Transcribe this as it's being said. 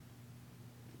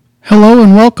Hello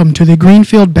and welcome to the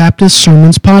Greenfield Baptist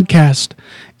Sermons Podcast.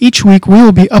 Each week we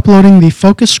will be uploading the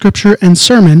focus scripture and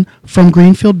sermon from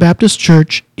Greenfield Baptist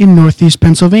Church in Northeast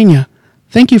Pennsylvania.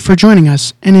 Thank you for joining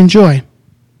us and enjoy.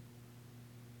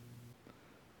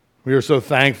 We are so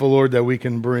thankful, Lord, that we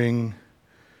can bring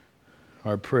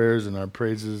our prayers and our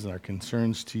praises and our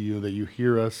concerns to you, that you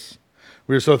hear us.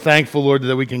 We are so thankful, Lord,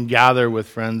 that we can gather with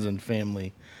friends and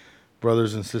family,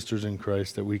 brothers and sisters in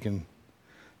Christ, that we can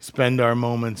spend our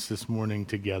moments this morning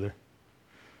together.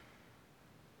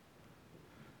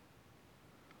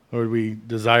 Lord, we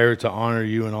desire to honor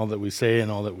you in all that we say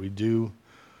and all that we do,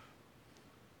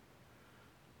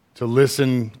 to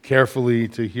listen carefully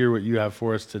to hear what you have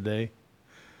for us today.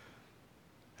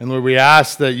 And Lord, we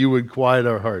ask that you would quiet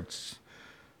our hearts,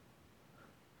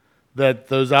 that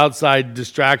those outside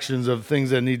distractions of things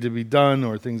that need to be done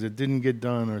or things that didn't get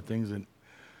done or things that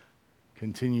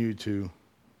continue to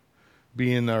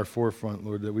be in our forefront,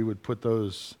 Lord, that we would put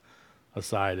those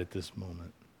aside at this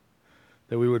moment,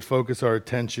 that we would focus our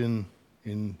attention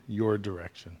in your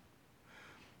direction.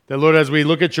 That, Lord, as we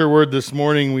look at your word this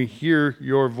morning, we hear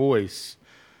your voice.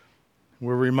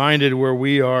 We're reminded where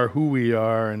we are, who we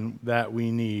are, and that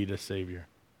we need a Savior.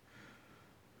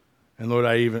 And Lord,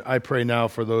 I pray now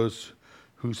for those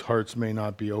whose hearts may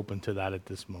not be open to that at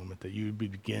this moment, that you would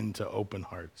begin to open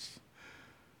hearts.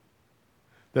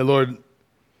 That, Lord,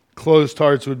 closed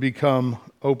hearts would become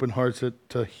open hearts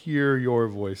to hear your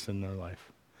voice in their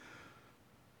life.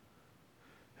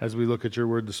 As we look at your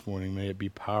word this morning, may it be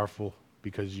powerful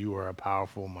because you are a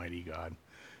powerful, mighty God.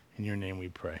 In your name we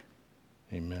pray.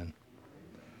 Amen.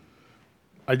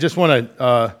 I just want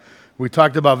to, we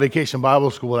talked about Vacation Bible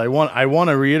School. I want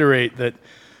to reiterate that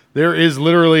there is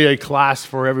literally a class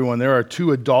for everyone. There are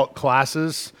 2 adult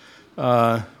classes,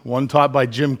 one taught by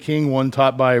Jim King, one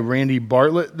taught by Randy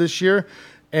Bartlett this year.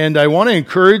 And I want to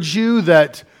encourage you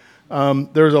that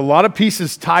there's a lot of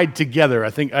pieces tied together. I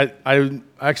think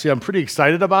I'm pretty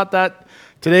excited about that.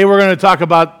 Today we're going to talk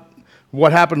about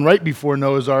what happened right before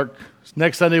Noah's Ark.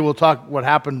 Next Sunday we'll talk what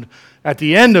happened at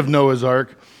the end of Noah's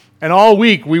Ark. And all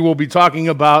week we will be talking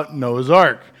about Noah's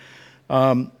Ark.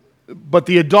 But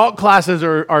the adult classes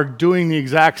are doing the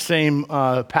exact same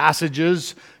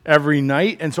passages every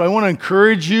night. And so I want to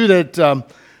encourage you that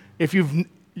if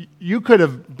you could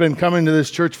have been coming to this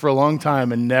church for a long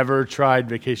time and never tried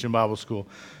Vacation Bible School.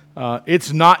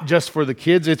 It's not just for the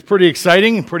kids. It's pretty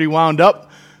exciting and pretty wound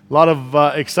up. A lot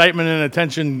of excitement and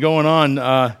attention going on.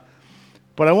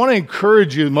 But I want to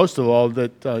encourage you, most of all,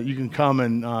 that you can come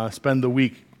and spend the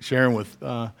week sharing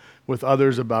with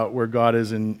others about where God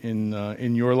is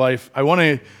in your life. I want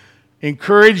to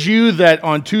encourage you that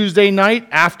on Tuesday night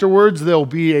afterwards, there'll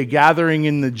be a gathering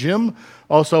in the gym.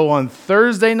 Also on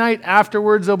Thursday night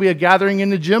afterwards, there'll be a gathering in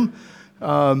the gym.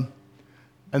 And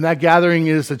that gathering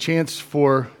is a chance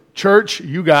for church,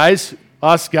 you guys,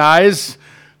 us guys,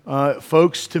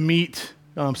 folks to meet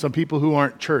some people who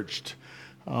aren't churched.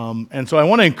 And so I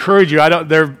want to encourage you.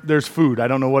 There's food. I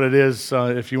don't know what it is.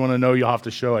 If you want to know, you'll have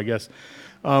to show, I guess.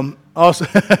 Also,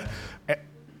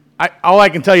 all I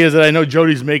can tell you is that I know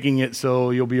Jody's making it,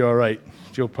 so you'll be all right.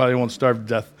 She'll probably won't starve to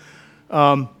death.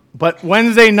 But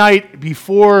Wednesday night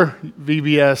before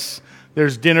VBS,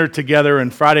 there's dinner together,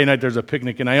 and Friday night there's a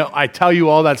picnic. And I tell you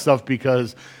all that stuff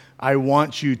because I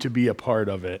want you to be a part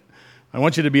of it. I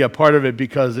want you to be a part of it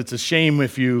because it's a shame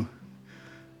if you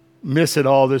miss it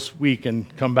all this week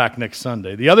and come back next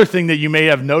Sunday. The other thing that you may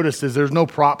have noticed is there's no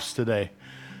props today.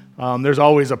 There's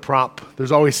always a prop.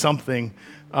 There's always something.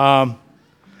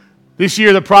 This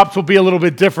year the props will be a little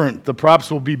bit different. The props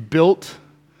will be built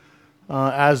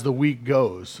as the week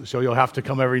goes. So you'll have to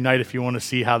come every night if you want to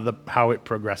see how it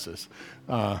progresses.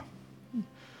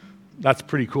 That's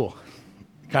pretty cool.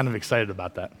 Kind of excited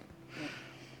about that.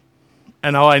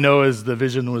 And all I know is the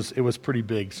vision was pretty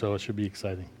big, so it should be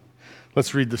exciting.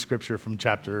 Let's read the scripture from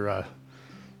chapter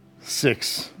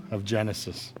 6 of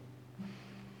Genesis.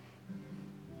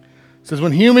 It says,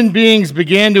 when human beings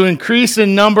began to increase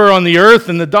in number on the earth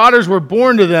and the daughters were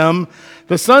born to them,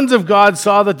 the sons of God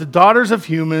saw that the daughters of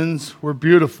humans were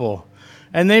beautiful,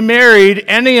 and they married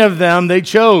any of them they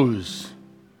chose.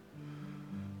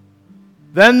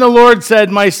 Then the Lord said,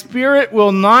 my spirit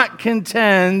will not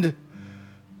contend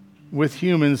with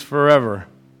humans forever,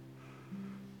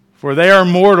 for they are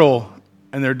mortal,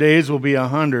 and their days will be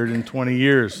 120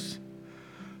 years.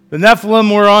 The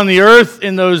Nephilim were on the earth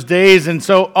in those days, and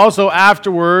so also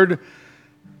afterward,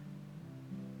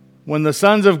 when the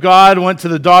sons of God went to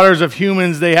the daughters of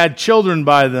humans, they had children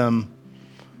by them.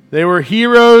 They were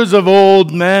heroes of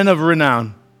old, men of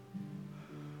renown.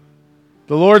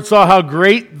 The Lord saw how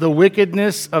great the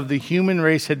wickedness of the human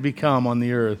race had become on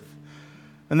the earth,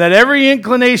 and that every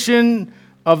inclination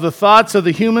of the thoughts of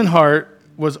the human heart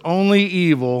was only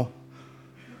evil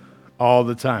all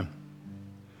the time.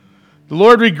 The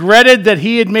Lord regretted that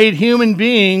he had made human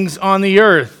beings on the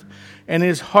earth, and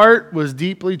his heart was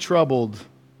deeply troubled.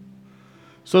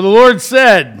 So the Lord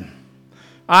said,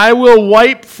 I will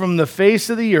wipe from the face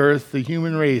of the earth the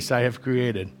human race I have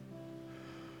created,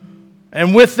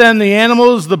 and with them the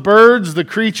animals, the birds, the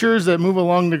creatures that move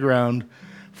along the ground,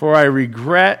 for I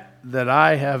regret that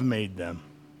I have made them.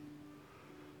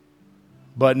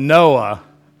 But Noah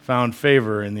found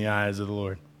favor in the eyes of the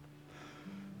Lord.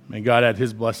 May God add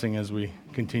his blessing as we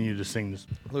continue to sing this.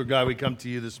 Lord God, we come to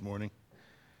you this morning.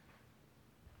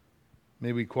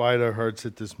 May we quiet our hearts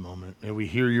at this moment. May we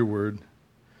hear your word.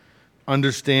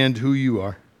 Understand who you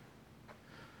are.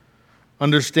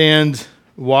 Understand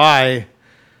why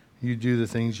you do the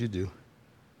things you do.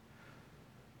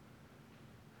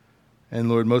 And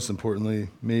Lord, most importantly,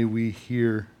 may we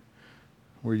hear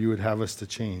where you would have us to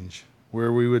change,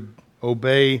 where we would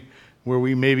obey where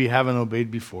we maybe haven't obeyed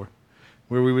before,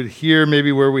 where we would hear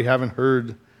maybe where we haven't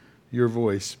heard your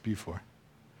voice before.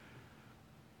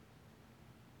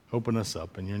 Open us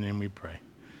up. In your name we pray.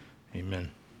 Amen.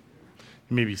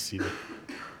 You may be seated.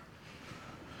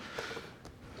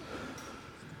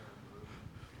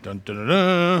 Dun, dun, dun,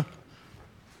 dun.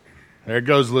 There it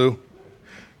goes, Lou.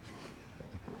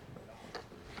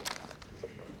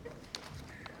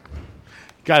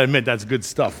 Gotta admit, that's good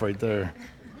stuff right there.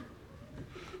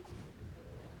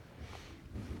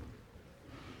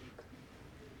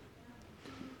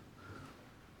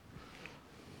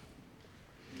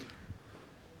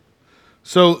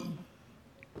 So,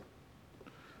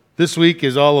 this week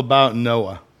is all about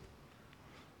Noah.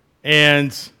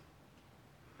 And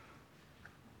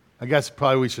I guess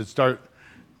probably we should start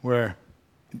where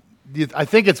I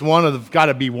think it's got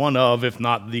to be one of, if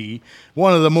not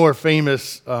one of the more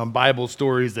famous Bible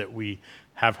stories that we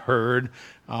have heard.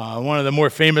 One of the more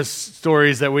famous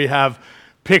stories that we have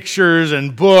pictures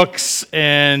and books,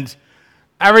 and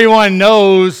everyone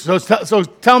knows. So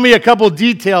tell me a couple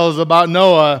details about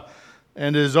Noah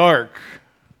and his ark.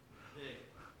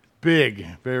 Big,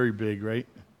 very big, right?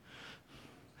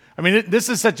 I mean, this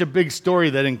is such a big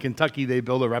story that in Kentucky they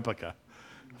build a replica.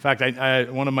 In fact,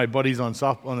 one of my buddies on the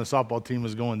softball team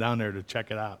was going down there to check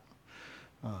it out,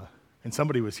 and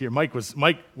somebody was here. Mike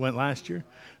went last year,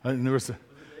 and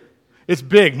it's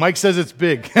big. Mike says it's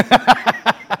big.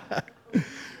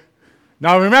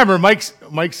 Now remember,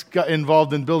 Mike's got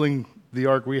involved in building the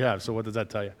ark we have. So what does that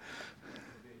tell you?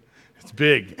 It's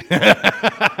big.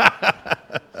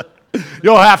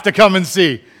 You'll have to come and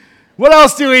see. What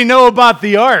else do we know about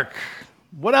the ark?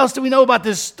 What else do we know about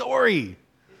this story?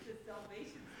 It's a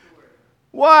salvation story.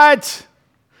 What?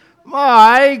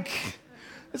 Mike,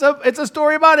 it's a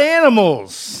story about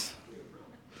animals.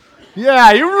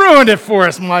 Yeah, you ruined it for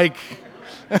us, Mike.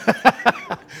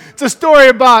 It's a story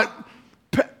about,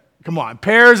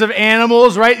 pairs of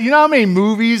animals, right? You know how many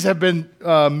movies have been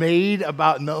made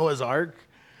about Noah's Ark?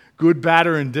 Good, bad,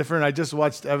 or indifferent. I just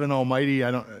watched Evan Almighty.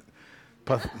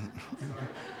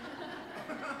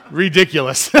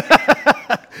 Ridiculous.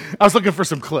 I was looking for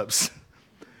some clips.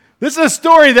 This is a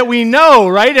story that we know,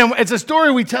 right? And it's a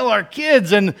story we tell our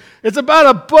kids, and it's about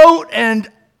a boat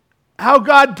and how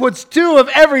God puts two of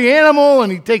every animal,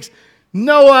 and he takes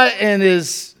Noah and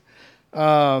his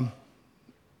 3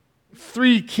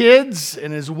 kids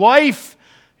and his wife.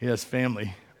 He has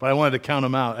family, but I wanted to count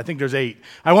them out. I think there's 8.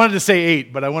 I wanted to say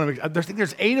 8, but I think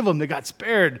there's 8 of them that got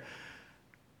spared.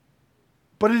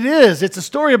 But it's a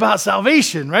story about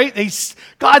salvation, right?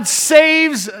 God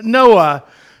saves Noah.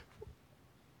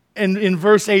 And in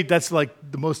verse 8, that's like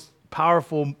the most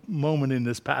powerful moment in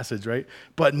this passage, right?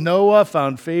 But Noah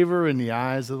found favor in the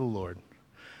eyes of the Lord.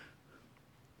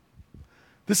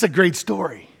 This is a great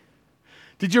story.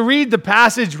 Did you read the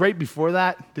passage right before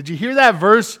that? Did you hear that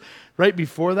verse right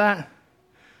before that?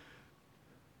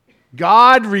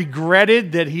 God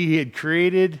regretted that he had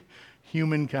created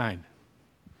humankind.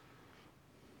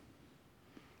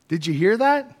 Did you hear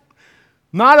that?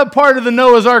 Not a part of the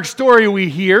Noah's Ark story we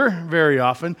hear very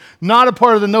often. Not a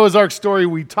part of the Noah's Ark story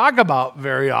we talk about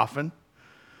very often.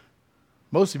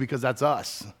 Mostly because that's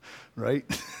us, right?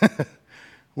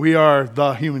 We are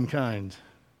the humankind.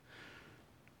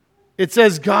 It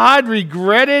says God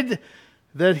regretted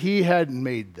that he had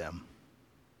made them.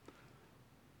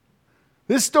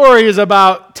 This story is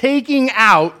about taking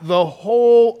out the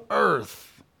whole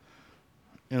earth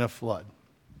in a flood.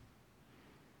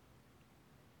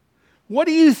 What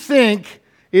do you think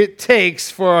it takes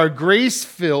for our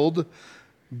grace-filled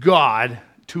God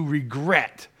to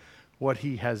regret what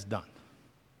he has done?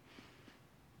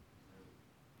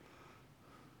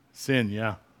 Sin,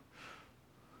 yeah.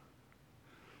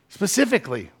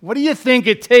 Specifically, what do you think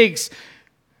it takes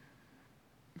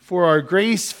for our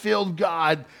grace-filled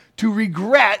God to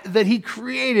regret that he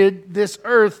created this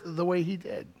earth the way he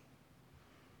did?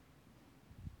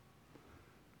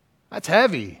 That's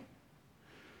heavy.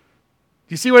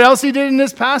 You see what else he did in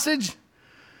this passage?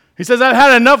 He says, I've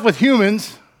had enough with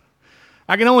humans.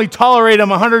 I can only tolerate them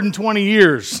 120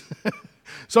 years.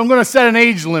 So I'm going to set an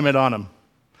age limit on them.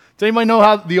 Does anybody know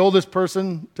how the oldest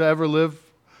person to ever live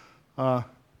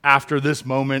after this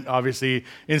moment? Obviously,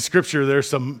 in Scripture, there's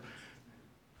some...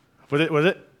 Was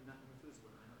it?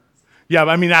 Yeah,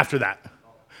 but I mean after that.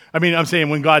 I mean, I'm saying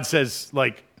when God says,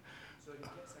 like,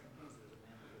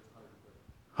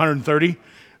 130.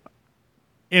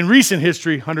 In recent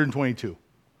history, 122.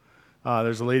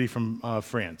 There's a lady from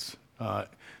France,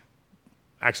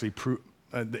 actually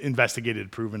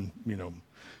investigated, proven,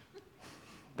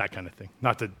 that kind of thing.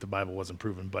 Not that the Bible wasn't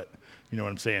proven, but you know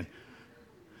what I'm saying.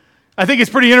 I think it's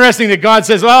pretty interesting that God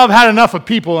says, well, I've had enough of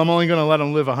people. I'm only going to let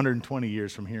them live 120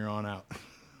 years from here on out.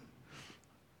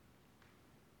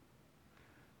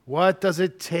 What does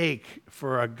it take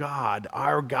for a God,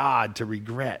 our God, to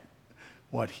regret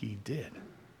what he did?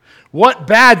 What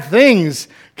bad things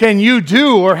can you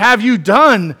do or have you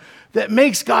done that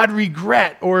makes God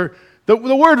regret? Or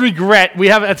the word regret,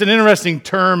 that's an interesting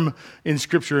term in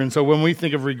Scripture. And so when we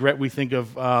think of regret, we think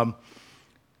of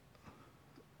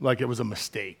like it was a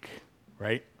mistake,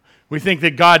 right? We think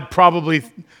that God probably,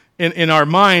 in our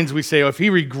minds, we say, if he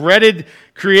regretted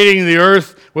creating the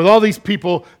earth with all these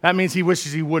people, that means he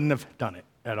wishes he wouldn't have done it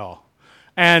at all.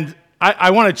 And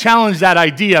I want to challenge that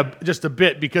idea just a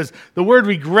bit, because the word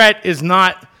regret is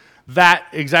not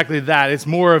exactly that. It's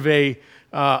more of a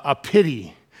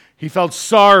pity. He felt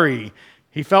sorry.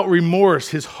 He felt remorse.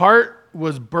 His heart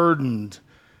was burdened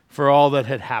for all that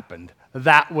had happened.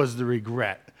 That was the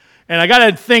regret. And I got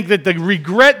to think that the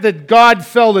regret that God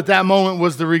felt at that moment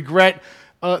was the regret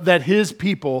that his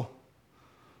people,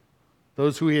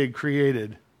 those who he had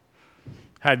created,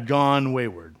 had gone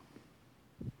wayward.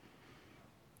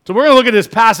 So we're going to look at this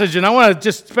passage, and I want to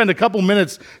just spend a couple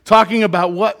minutes talking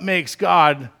about what makes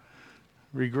God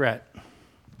regret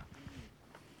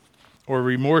or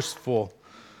remorseful.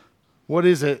 What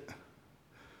is it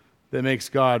that makes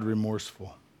God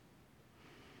remorseful?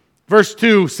 Verse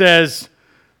 2 says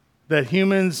that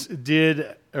humans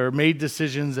did or made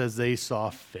decisions as they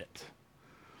saw fit.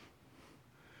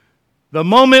 The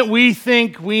moment we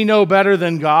think we know better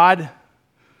than God,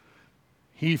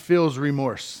 he feels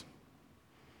remorse.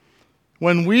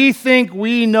 When we think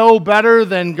we know better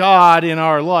than God in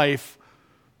our life,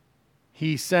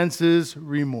 he senses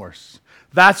remorse.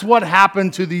 That's what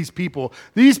happened to these people.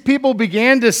 These people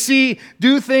began to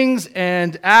do things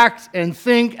and act and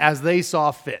think as they saw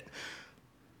fit.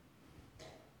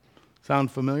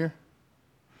 Sound familiar?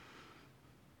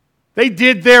 They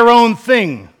did their own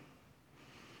thing.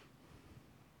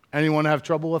 Anyone have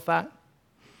trouble with that?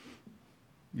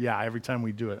 Yeah, every time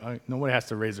we do it. Nobody has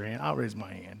to raise their hand. I'll raise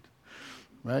my hand.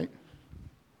 Right?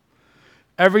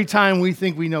 Every time we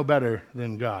think we know better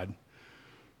than God,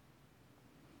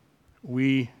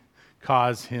 we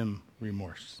cause him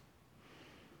remorse.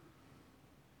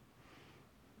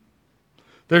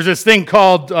 There's this thing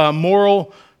called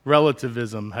moral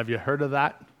relativism. Have you heard of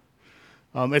that?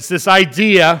 It's this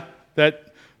idea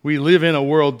that we live in a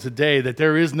world today that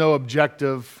there is no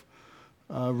objective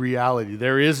reality.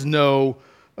 There is no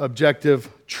objective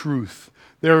truth.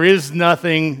 There is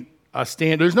nothing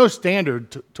there's no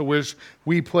standard to which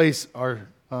we place our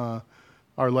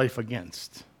life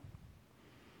against.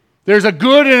 There's a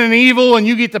good and an evil, and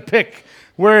you get to pick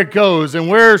where it goes. And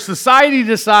where society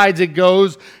decides it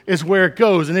goes is where it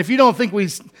goes. And if you don't think we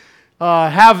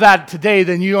have that today,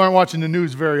 then you aren't watching the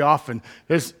news very often.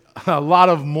 There's a lot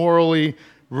of morally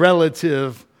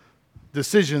relative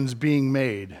decisions being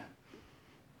made.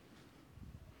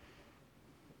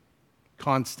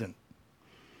 Constant.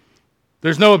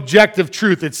 There's no objective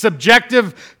truth. It's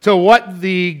subjective to what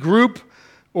the group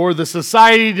or the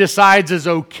society decides is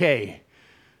okay.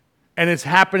 And it's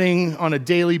happening on a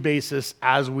daily basis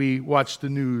as we watch the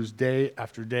news day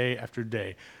after day after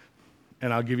day.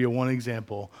 And I'll give you one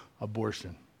example: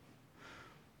 abortion.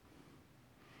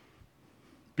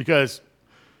 Because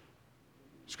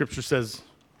Scripture says,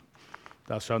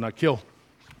 thou shalt not kill.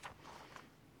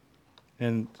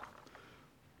 And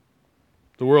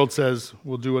the world says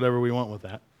we'll do whatever we want with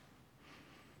that.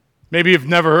 Maybe you've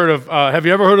never heard of, have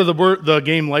you ever heard of the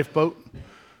game Lifeboat?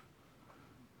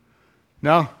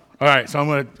 No? All right, so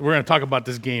we're going to talk about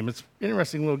this game. It's an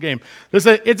interesting little game. It's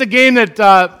a game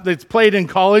that's played in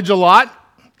college a lot.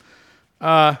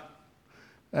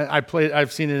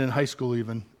 I've seen it in high school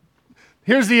even.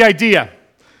 Here's the idea.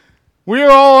 We're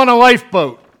all on a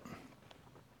lifeboat.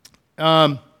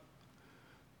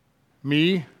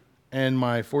 Me and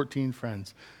my 14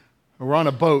 friends. We're on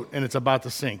a boat and it's about to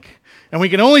sink. And we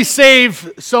can only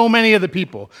save so many of the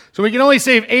people. So we can only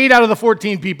save 8 out of the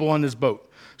 14 people on this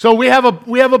boat. So we have a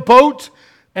boat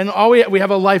and we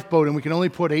have a lifeboat and we can only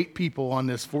put 8 people on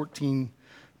this 14,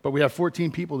 but we have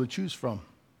 14 people to choose from.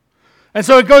 And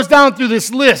so it goes down through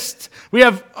this list we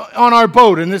have on our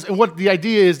boat. And what the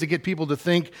idea is to get people to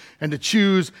think and to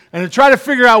choose and to try to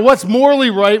figure out what's morally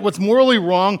right, what's morally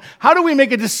wrong. How do we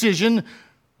make a decision?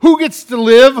 Who gets to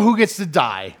live, who gets to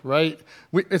die, right?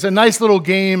 It's a nice little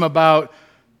game about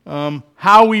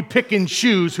how we pick and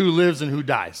choose who lives and who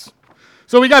dies.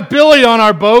 So we got Billy on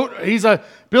our boat.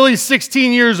 Billy's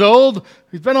 16 years old.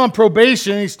 He's been on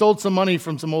probation. He stole some money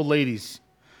from some old ladies.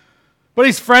 But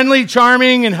he's friendly,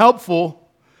 charming, and helpful,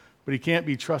 but he can't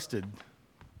be trusted.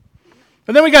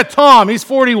 And then we got Tom. He's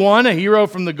 41, a hero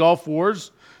from the Gulf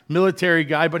Wars, military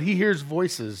guy, but he hears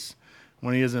voices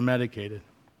when he isn't medicated.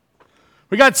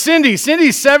 We got Cindy.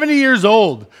 Cindy's 70 years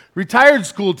old, retired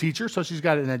school teacher, so she's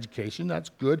got an education. That's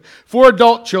good. 4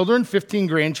 adult children, 15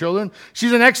 grandchildren.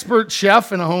 She's an expert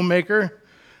chef and a homemaker,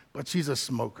 but she's a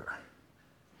smoker.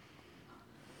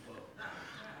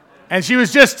 And she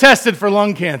was just tested for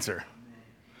lung cancer.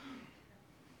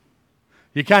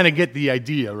 You kind of get the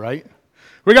idea, right?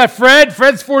 We got Fred.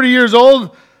 Fred's 40 years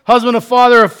old, husband and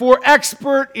father of 4,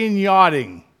 expert in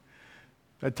yachting.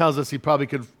 That tells us he probably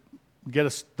could get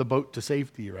us the boat to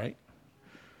safety, right?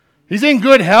 He's in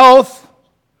good health,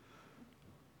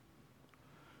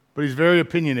 but he's very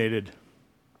opinionated.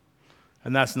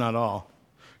 And that's not all.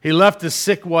 He left his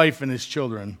sick wife and his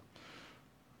children,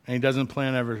 and he doesn't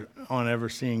plan on ever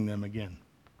seeing them again.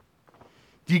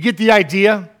 Do you get the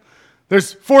idea?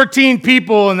 There's 14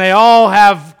 people, and they all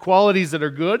have qualities that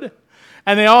are good,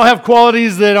 and they all have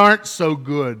qualities that aren't so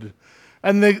good.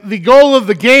 And the goal of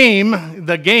the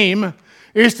game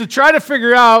is to try to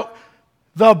figure out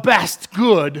the best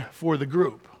good for the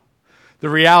group. The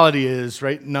reality is,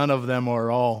 right, none of them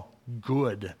are all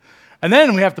good. And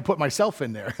then we have to put myself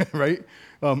in there, right?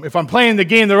 If I'm playing the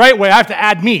game the right way, I have to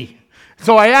add me.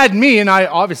 So I add me, and I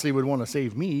obviously would want to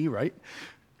save me, right?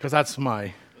 Because that's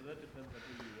my...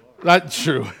 That's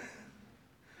true.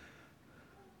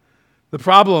 The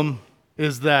problem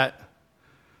is that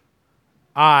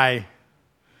I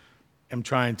am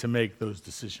trying to make those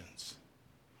decisions.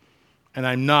 And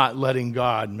I'm not letting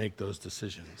God make those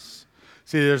decisions.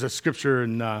 See, there's a scripture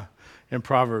in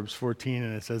Proverbs 14,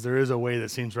 and it says, there is a way that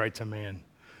seems right to man,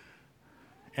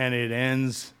 and it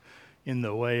ends in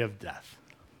the way of death.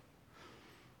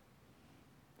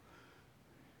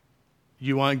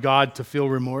 You want God to feel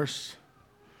remorse?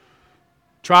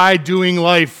 Try doing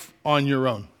life on your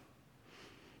own.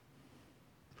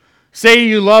 Say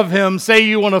you love him. Say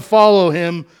you want to follow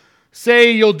him.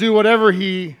 Say you'll do whatever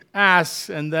he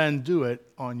asks, and then do it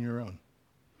on your own.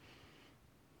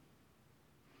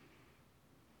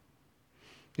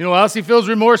 You know what else he feels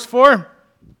remorse for?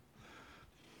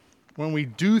 When we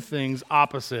do things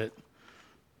opposite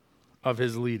of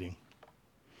his leading.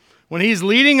 When he's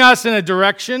leading us in a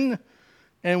direction,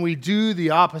 and we do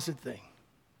the opposite thing.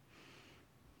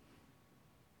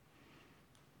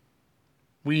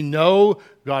 We know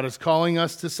God is calling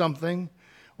us to something,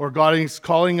 or God is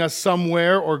calling us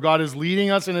somewhere, or God is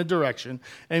leading us in a direction,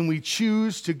 and we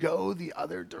choose to go the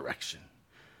other direction.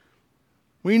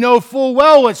 We know full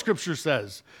well what Scripture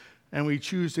says, and we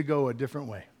choose to go a different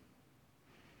way.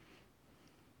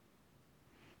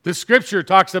 The Scripture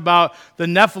talks about the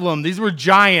Nephilim. These were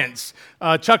giants.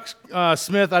 Chuck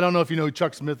Smith, I don't know if you know who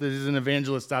Chuck Smith is. He's an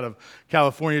evangelist out of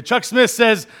California. Chuck Smith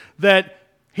says that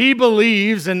he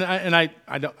believes, and I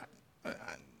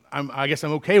guess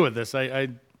I'm okay with this. I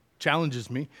challenges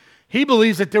me. He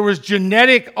believes that there was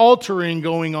genetic altering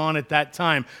going on at that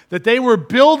time. That they were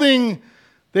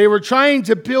trying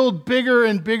to build bigger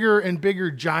and bigger and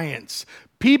bigger giants.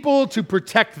 People to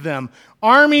protect them.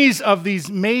 Armies of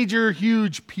these major,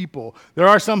 huge people. There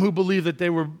are some who believe that they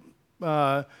were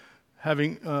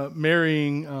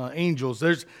marrying angels.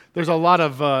 There's a lot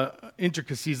of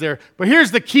intricacies there. But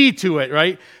here's the key to it,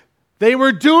 right? They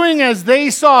were doing as they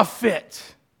saw fit.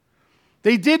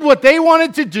 They did what they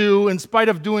wanted to do in spite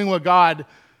of doing what God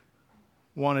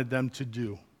wanted them to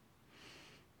do.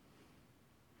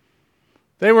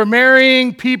 They were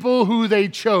marrying people who they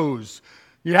chose.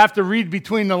 You have to read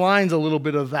between the lines a little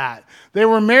bit of that. They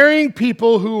were marrying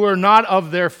people who were not of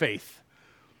their faith.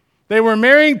 They were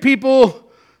marrying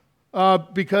people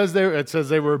because it says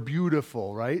they were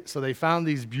beautiful, right? So they found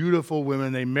these beautiful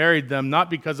women. They married them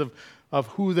not because of of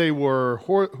who they were,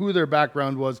 who their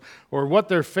background was, or what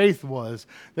their faith was.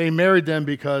 They married them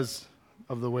because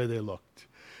of the way they looked.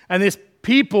 And this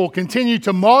people continued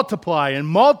to multiply and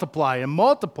multiply and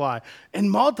multiply and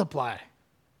multiply,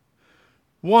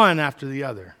 one after the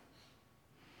other.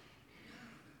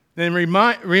 And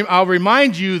I'll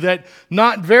remind you that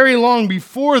not very long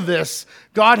before this,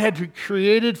 God had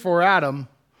created for Adam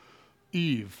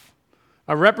Eve,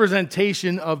 a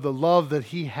representation of the love that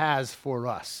he has for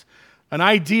us. An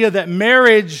idea that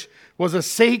marriage was a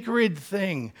sacred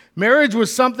thing. Marriage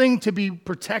was something to be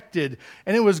protected,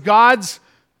 and it was God's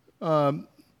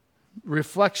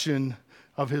reflection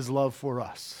of his love for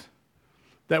us.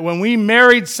 That when we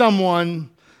married someone,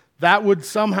 that would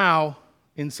somehow,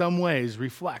 in some ways,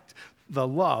 reflect the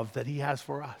love that he has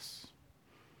for us.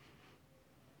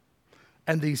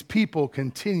 And these people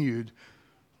continued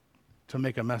to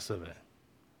make a mess of it.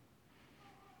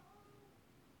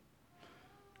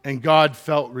 And God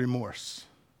felt remorse.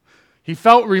 He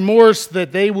felt remorse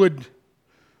that they would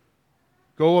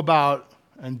go about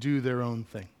and do their own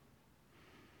thing.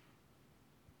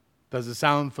 Does it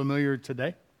sound familiar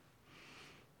today?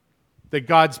 That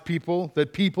God's people,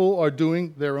 that people are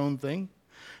doing their own thing?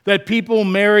 That people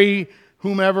marry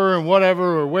whomever and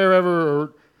whatever or wherever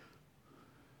or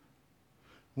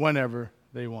whenever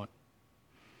they want.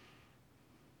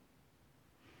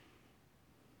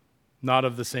 Not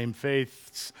of the same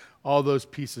faiths, all those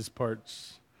pieces,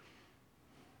 parts.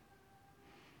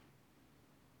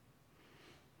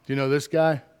 Do you know this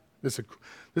guy? This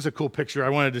is a cool picture. I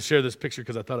wanted to share this picture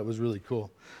because I thought it was really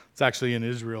cool. It's actually in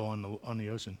Israel on the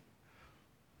ocean.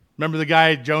 Remember the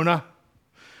guy, Jonah?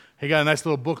 He got a nice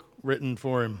little book written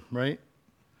for him, right?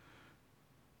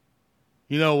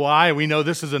 You know why? We know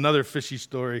this is another fishy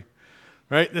story,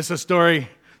 right? This is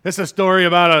a story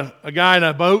about a guy in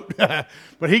a boat,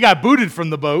 but he got booted from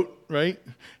the boat, right?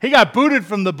 He got booted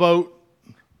from the boat,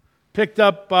 picked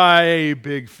up by a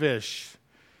big fish.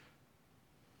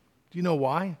 Do you know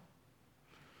why?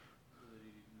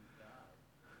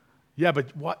 Yeah, but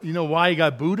you know why he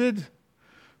got booted?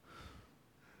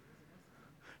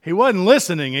 He wasn't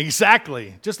listening,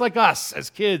 exactly. Just like us as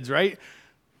kids, right?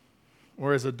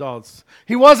 Or as adults.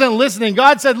 He wasn't listening.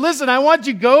 God said, listen, I want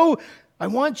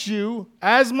you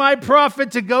as my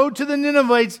prophet to go to the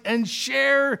Ninevites and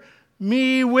share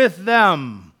me with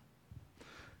them.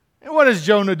 And what does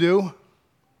Jonah do?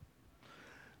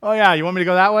 Oh yeah, you want me to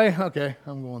go that way? Okay,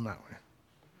 I'm going that way.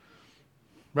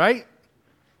 Right?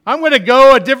 I'm going to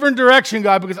go a different direction,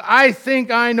 God, because I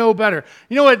think I know better.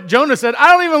 You know what Jonah said?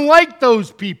 I don't even like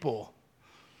those people.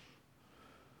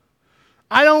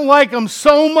 I don't like them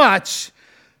so much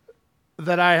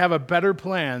that I have a better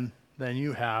plan than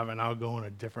you have, and I'll go in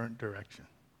a different direction.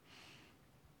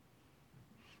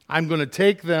 I'm going to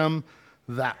take them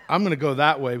I'm going to go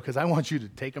that way because I want you to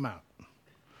take them out.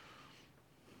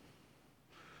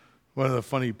 One of the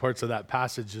funny parts of that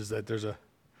passage is that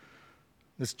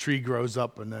this tree grows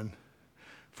up and then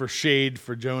for shade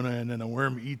for Jonah, and then a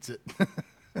worm eats it.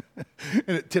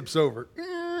 And it tips over.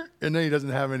 And then he doesn't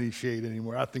have any shade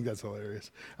anymore. I think that's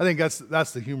hilarious. I think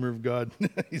that's the humor of God.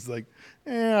 He's like,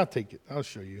 I'll take it. I'll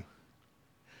show you.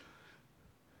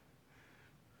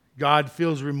 God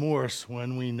feels remorse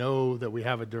when we know that we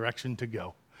have a direction to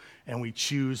go and we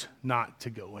choose not to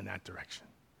go in that direction.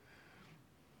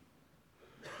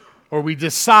 Or we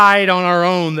decide on our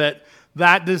own that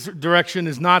this direction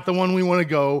is not the one we want to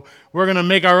go. We're going to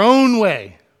make our own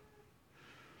way.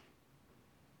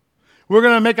 We're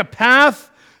going to make a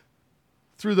path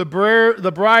through the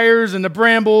briars and the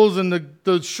brambles and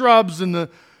the shrubs, and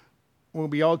we'll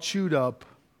be all chewed up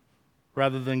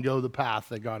rather than go the path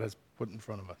that God has put in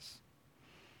front of us.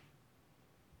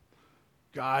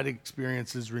 God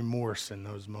experiences remorse in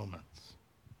those moments.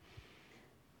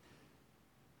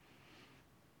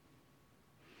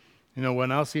 You know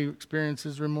when else he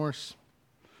experiences remorse?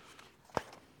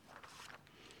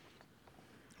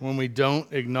 When we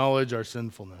don't acknowledge our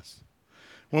sinfulness.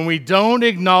 When we don't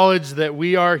acknowledge that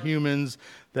we are humans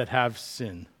that have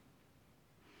sin.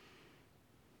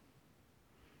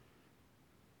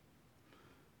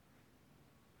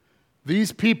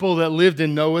 These people that lived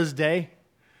in Noah's day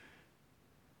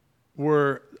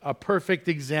were a perfect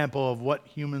example of what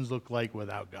humans look like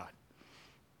without God.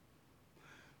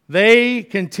 They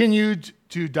continued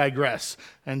to digress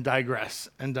and digress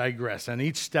and digress, and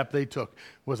each step they took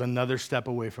was another step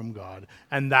away from God.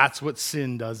 And that's what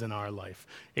sin does in our life.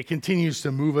 It continues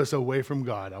to move us away from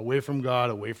God, away from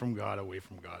God, away from God, away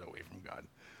from God, away from God.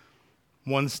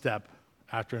 One step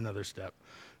after another step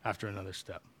after another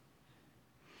step.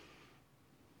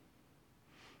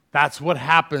 That's what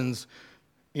happens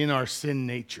in our sin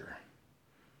nature.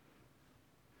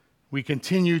 we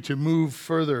continue to move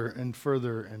further and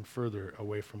further and further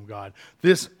away from God.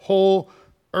 This whole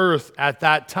earth at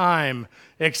that time,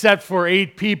 except for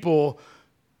 8 people,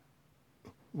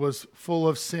 was full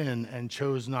of sin and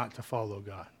chose not to follow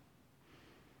God.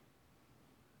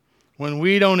 When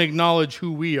we don't acknowledge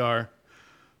who we are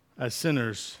as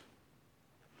sinners,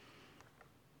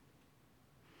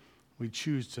 we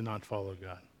choose to not follow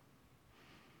God.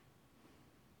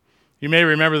 You may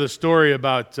remember the story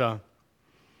about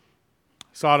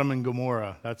Sodom and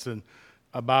Gomorrah. That's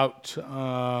about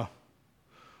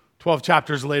 12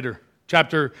 chapters later.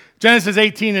 Genesis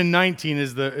 18 and 19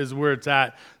 is where it's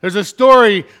at. There's a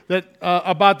story that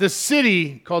about this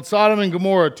city called Sodom and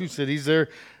Gomorrah, 2 cities there.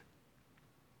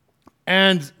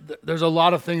 And there's a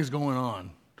lot of things going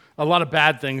on. A lot of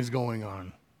bad things going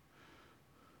on.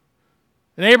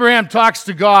 And Abraham talks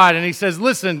to God and he says,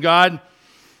 listen, God,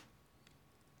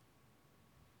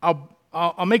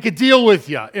 I'll make a deal with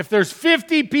you. If there's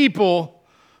 50 people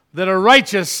that are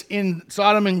righteous in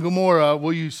Sodom and Gomorrah,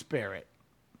 will you spare it?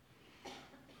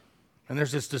 And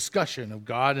there's this discussion of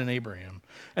God and Abraham.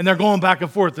 And they're going back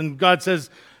and forth. And God says,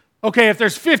 okay, if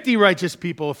there's 50 righteous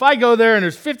people, if I go there and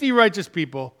there's 50 righteous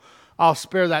people, I'll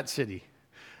spare that city.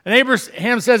 And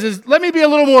Abraham says, let me be a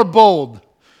little more bold.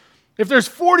 If there's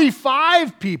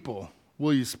 45 people,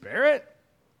 will you spare it?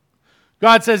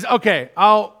 God says, okay,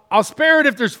 I'll spare it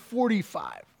if there's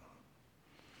 45.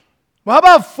 Well, how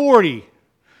about 40?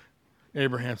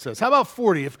 Abraham says, how about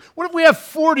 40? What if we have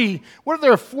 40? What if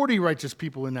there are 40 righteous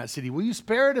people in that city? Will you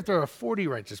spare it if there are 40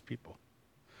 righteous people?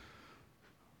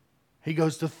 He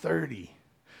goes to 30.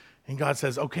 And God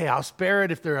says, okay, I'll spare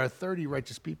it if there are 30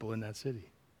 righteous people in that city.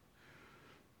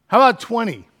 How about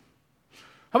 20?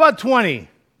 How about 20?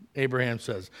 Abraham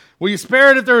says. Will you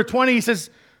spare it if there are 20? He says,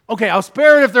 okay, I'll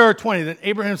spare it if there are 20. Then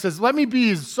Abraham says, let me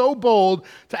be so bold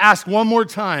to ask one more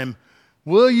time,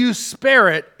 will you spare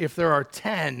it if there are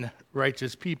 10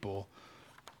 righteous people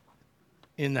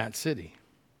in that city?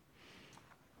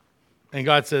 And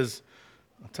God says,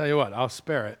 I'll tell you what, I'll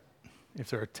spare it if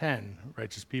there are 10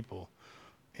 righteous people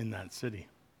in that city.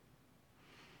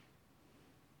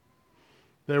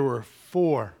 There were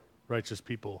 4 righteous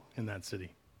people in that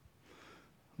city.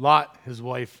 Lot, his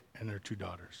wife, and their 2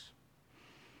 daughters.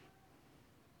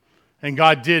 And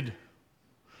God did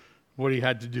what he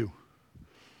had to do.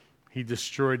 He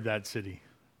destroyed that city.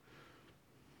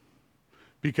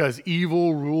 Because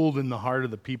evil ruled in the heart of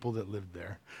the people that lived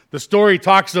there. The story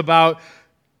talks about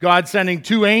God sending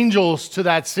 2 angels to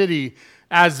that city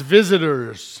as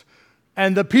visitors.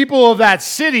 And the people of that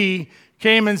city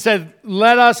came and said,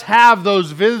 let us have those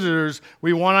visitors.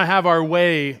 We want to have our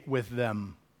way with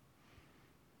them.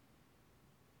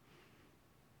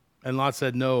 And Lot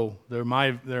said, no, they're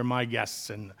my guests,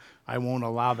 and I won't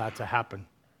allow that to happen.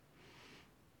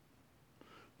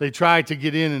 They tried to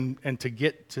get in and to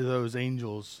get to those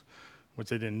angels, which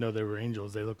they didn't know they were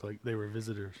angels. They looked like they were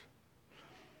visitors.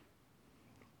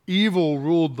 Evil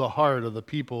ruled the heart of the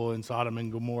people in Sodom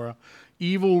and Gomorrah.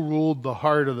 Evil ruled the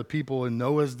heart of the people in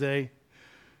Noah's day.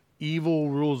 Evil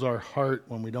rules our heart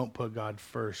when we don't put God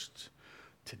first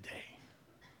today.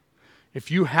 If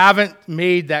you haven't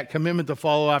made that commitment to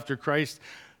follow after Christ,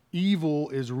 evil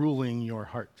is ruling your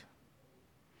heart.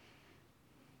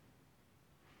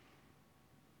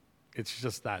 It's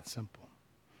just that simple.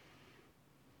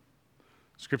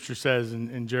 Scripture says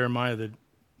in Jeremiah that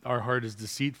our heart is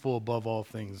deceitful above all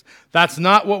things. That's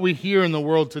not what we hear in the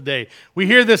world today. We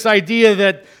hear this idea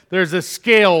that there's a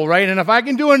scale, right? And if I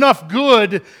can do enough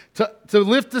good to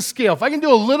lift the scale, if I can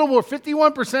do a little more,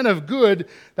 51% of good,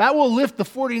 that will lift the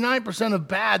 49% of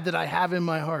bad that I have in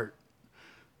my heart.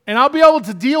 And I'll be able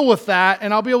to deal with that,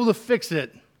 and I'll be able to fix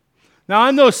it. Now,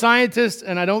 I'm no scientist,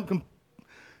 and I don't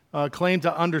claim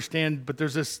to understand, but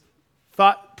there's this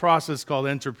thought process called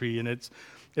entropy, and it's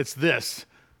this,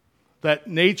 that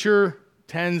nature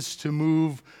tends to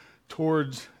move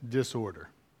towards disorder.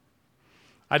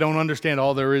 I don't understand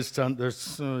all there is to.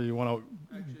 You want to?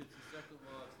 Actually, it's the second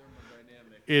law of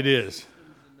thermodynamics. It is. Systems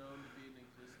are known to be in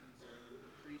existence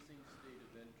in an increasing state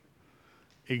of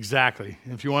entropy. Exactly.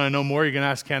 If you want to know more, you can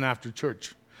ask Ken after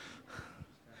church.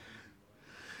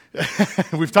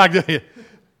 We've talked about it.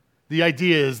 The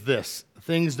idea is this: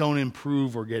 things don't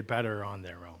improve or get better on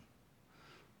their own.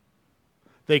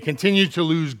 They continue to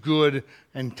lose good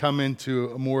and come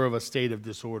into more of a state of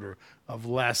disorder, of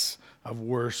less, of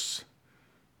worse.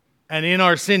 And in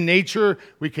our sin nature,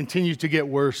 we continue to get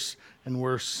worse and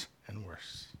worse and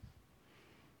worse.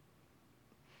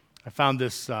 I found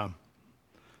this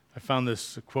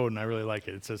quote, and I really like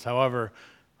it. It says, however,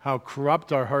 how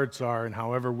corrupt our hearts are and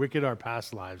however wicked our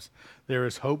past lives, there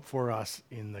is hope for us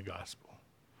in the gospel.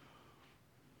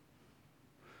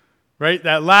 Right?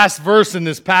 That last verse in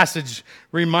this passage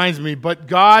reminds me, but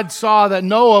God saw that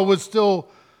Noah was still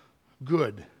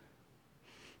good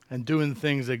and doing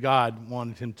things that God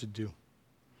wanted him to do.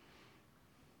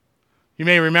 You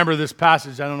may remember this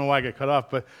passage. I don't know why I got cut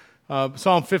off, but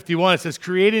Psalm 51, it says,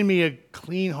 create in me a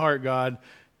clean heart, God,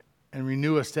 and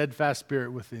renew a steadfast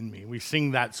spirit within me. We sing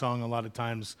that song a lot of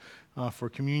times for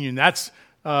communion. That's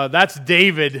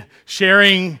David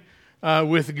sharing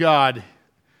with God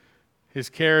his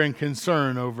care and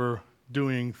concern over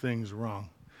doing things wrong.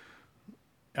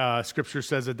 Scripture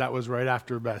says that was right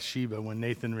after Bathsheba when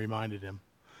Nathan reminded him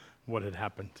what had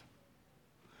happened.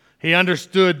 He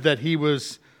understood that he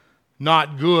was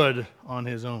not good on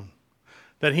his own,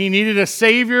 that he needed a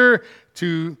Savior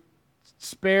to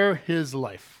spare his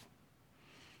life.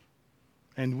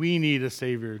 And we need a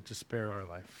Savior to spare our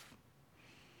life.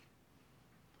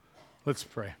 Let's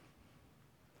pray.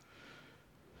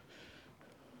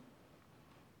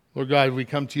 Lord God, we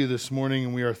come to you this morning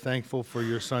and we are thankful for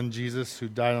your Son Jesus who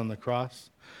died on the cross.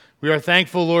 We are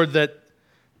thankful, Lord, that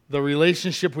the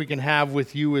relationship we can have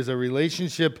with you is a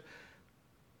relationship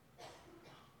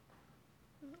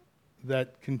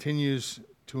that continues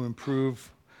to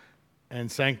improve and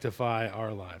sanctify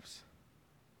our lives.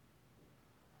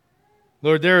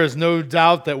 Lord, there is no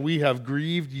doubt that we have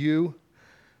grieved you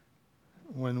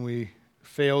when we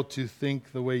fail to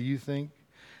think the way you think.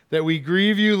 That we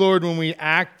grieve you, Lord, when we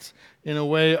act in a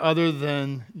way other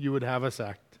than you would have us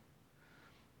act.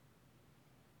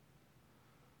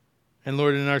 And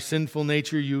Lord, in our sinful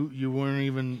nature, you weren't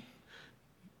even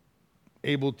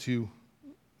able to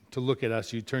look at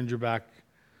us. You turned your back.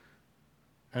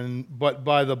 But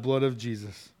by the blood of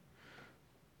Jesus,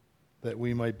 that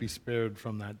we might be spared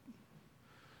from that,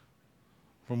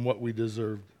 from what we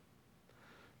deserved.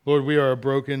 Lord, we are a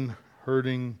broken,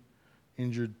 hurting,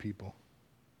 injured people.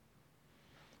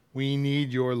 We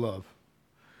need your love.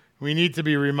 We need to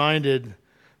be reminded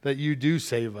that you do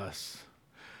save us.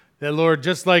 That, Lord,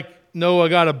 just like Noah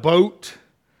got a boat,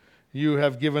 you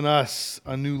have given us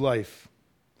a new life,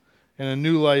 and a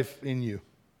new life in you.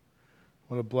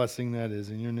 What a blessing that is.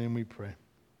 In your name we pray.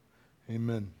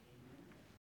 Amen.